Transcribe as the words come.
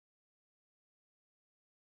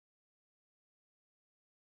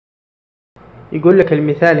يقول لك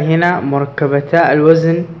المثال هنا: مركبتا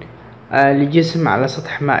الوزن لجسم على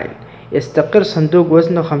سطح مائل، يستقر صندوق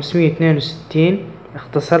وزنه 562،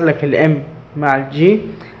 اختصر لك الام مع الجي،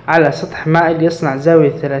 على سطح مائل يصنع زاوية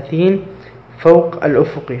 30 فوق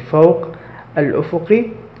الأفقي.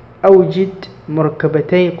 أوجد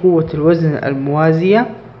مركبتي قوة الوزن الموازية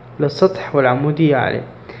للسطح والعمودية عليه.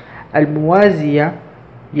 الموازية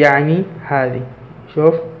يعني هذه،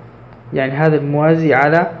 شوف، يعني هذا الموازي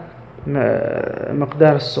على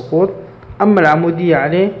مقدار السقوط، أما العمودية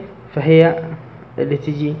عليه فهي اللي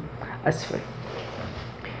تجي أسفل.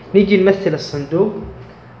 نيجي نمثل الصندوق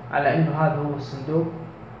على أنه هذا هو الصندوق،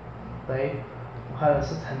 طيب، وهذا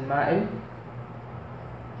سطح المائل،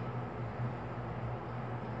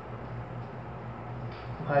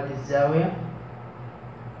 وهذه الزاوية،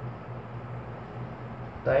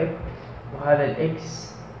 طيب، وهذا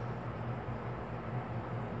الإكس،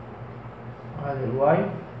 وهذا الواي.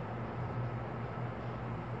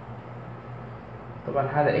 طبعا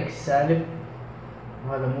هذا إكس سالب،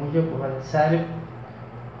 وهذا موجب، وهذا سالب،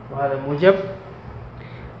 وهذا موجب.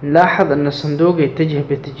 نلاحظ أن الصندوق يتجه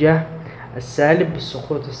باتجاه السالب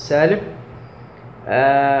بالسقوط السالب.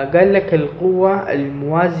 قال لك القوة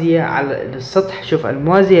الموازية على السطح، شوف،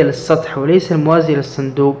 الموازية للسطح وليس الموازية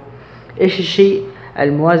للصندوق. إيش الشيء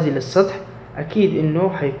الموازي للسطح؟ أكيد إنه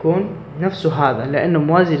حيكون نفسه هذا، لأنه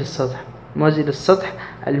موازي للسطح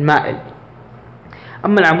المائل.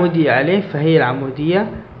 أما العمودية عليه فهي العمودية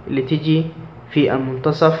اللي تجي في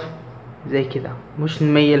المنتصف زي كذا، مش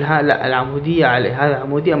نميلها، لا، العمودية عليه، هذا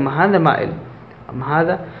عمودي، أما هذا مائل، أما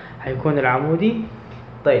هذا حيكون العمودي.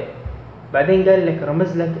 طيب، بعدين قال لك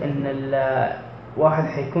رمز لك ان الواحد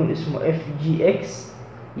حيكون اسمه FGX،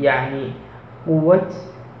 يعني قوة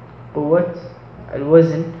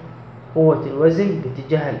الوزن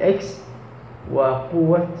باتجاه الإكس،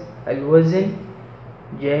 وقوة الوزن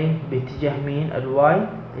جاي باتجاه مين؟ الواي،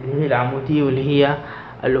 اللي هي العمودية واللي هي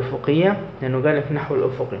الأفقية، لأنه قال لك نحو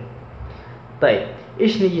الأفقي. طيب،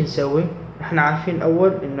 إيش نيجي نسوي؟ إحنا عارفين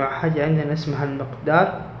أول إنه حاجة عندنا اسمها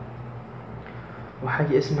المقدار،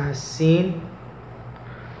 وحاجة اسمها السين،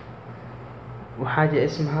 وحاجة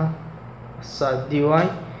اسمها الصاد دي واي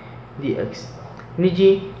دي اكس.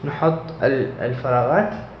 نجي نحط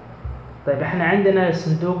الفراغات. طيب، احنا عندنا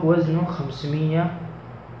الصندوق وزنه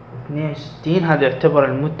 562، هذا يعتبر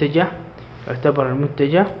المتجه.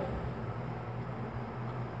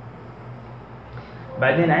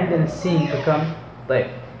 بعدين عندنا السين بكم؟ طيب،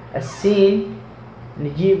 السين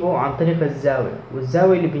نجيبه عن طريق الزاوية،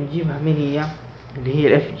 والزاوية اللي بنجيبها من هي؟ اللي هي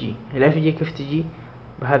الاف جي. كيف تجي؟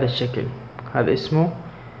 بهذا الشكل، هذا اسمه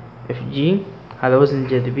اف جي، هذا وزن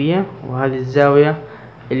الجاذبية، وهذه الزاوية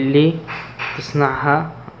اللي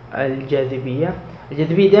تصنعها الجاذبية.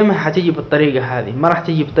 دائما حتيجي بالطريقة هذه، ما راح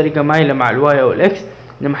تيجي بطريقة مايلة مع الواي او الاكس،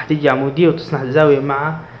 انما حتيجي عمودية وتصنع زاوية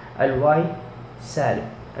مع الواي سالب.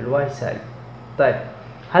 طيب،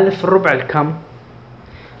 هذا في الربع الكم؟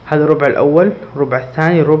 هذا الربع الأول، الربع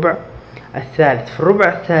الثاني، الربع الثالث. في الربع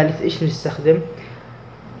الثالث إيش نستخدم؟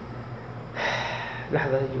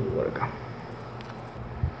 لحظة أجيب الورقة.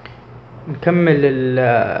 نكمل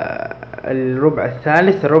الربع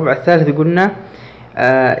الثالث قلنا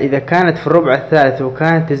إذا كانت في الربع الثالث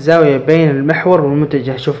وكانت الزاوية بين المحور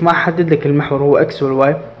والمتجه، شوف، ما حدد لك المحور هو إكس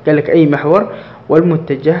والواي، قال لك أي محور،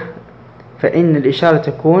 والمتجه، فإن الإشارة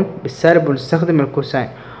تكون بالسالب ونستخدم الكوساين.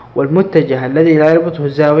 والمتجه الذي لا يربطه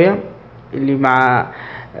زاوية، اللي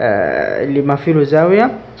ما فيه له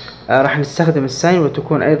زاوية، راح نستخدم الساين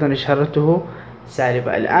وتكون أيضا إشارته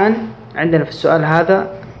سالبة. الآن عندنا في السؤال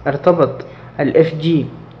هذا ارتبط الاف جي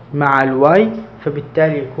مع الواي،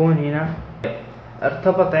 فبالتالي يكون هنا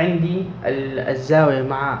ارتبط عندي الزاوية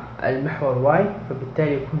مع المحور واي،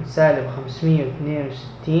 فبالتالي يكون سالب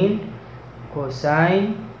 562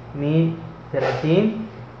 كوساين 130.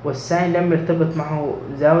 والساين لم يرتبط معه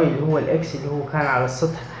زاوية اللي هو الإكس اللي هو كان على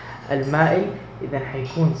السطح المائل، إذا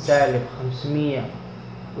حيكون سالب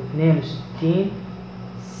 562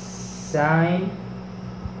 ساين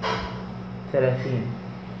 30.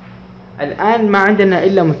 الآن ما عندنا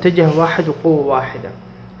إلا متجه واحد وقوة واحدة،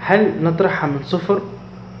 هل نطرحها من صفر؟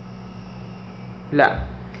 لا،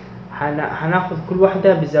 هناخذ كل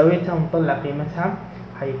واحدة بزاويتها ونطلع قيمتها.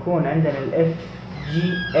 حيكون عندنا الاف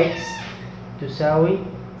جي اكس تساوي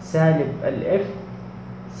سالب الاف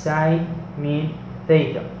ساين مين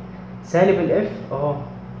ثيتا. سالب الاف اهو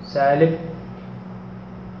سالب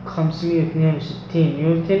 562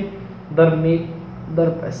 نيوتن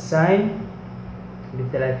ضرب الساين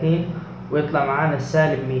ب30، ويطلع معانا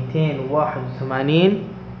السالب 281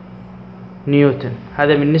 نيوتن.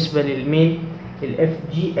 هذا بالنسبة للمين؟ الاف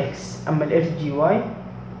جي اكس. اما الاف جي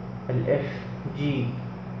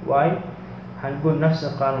واي هنقول نفس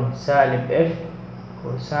القانون سالب اف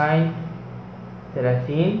كوساين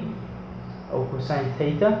 30 او كوساين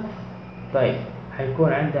ثيتا. طيب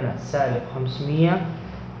هيكون عندنا سالب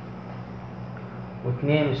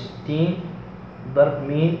 562 ضرب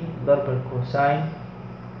مين؟ ضرب الكوساين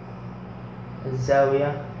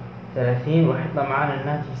الزاوية 30، وحيطلع معانا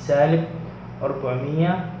الناتج سالب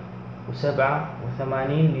 487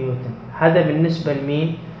 نيوتن. هذا بالنسبة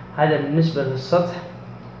لمين؟ هذا بالنسبة للسطح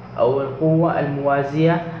أو القوة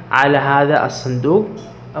الموازية على هذا الصندوق.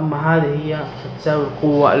 أما هذه هي تساوي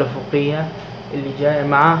القوة الأفقية اللي جاية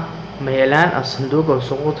مع ميلان الصندوق أو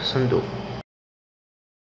سقوط الصندوق.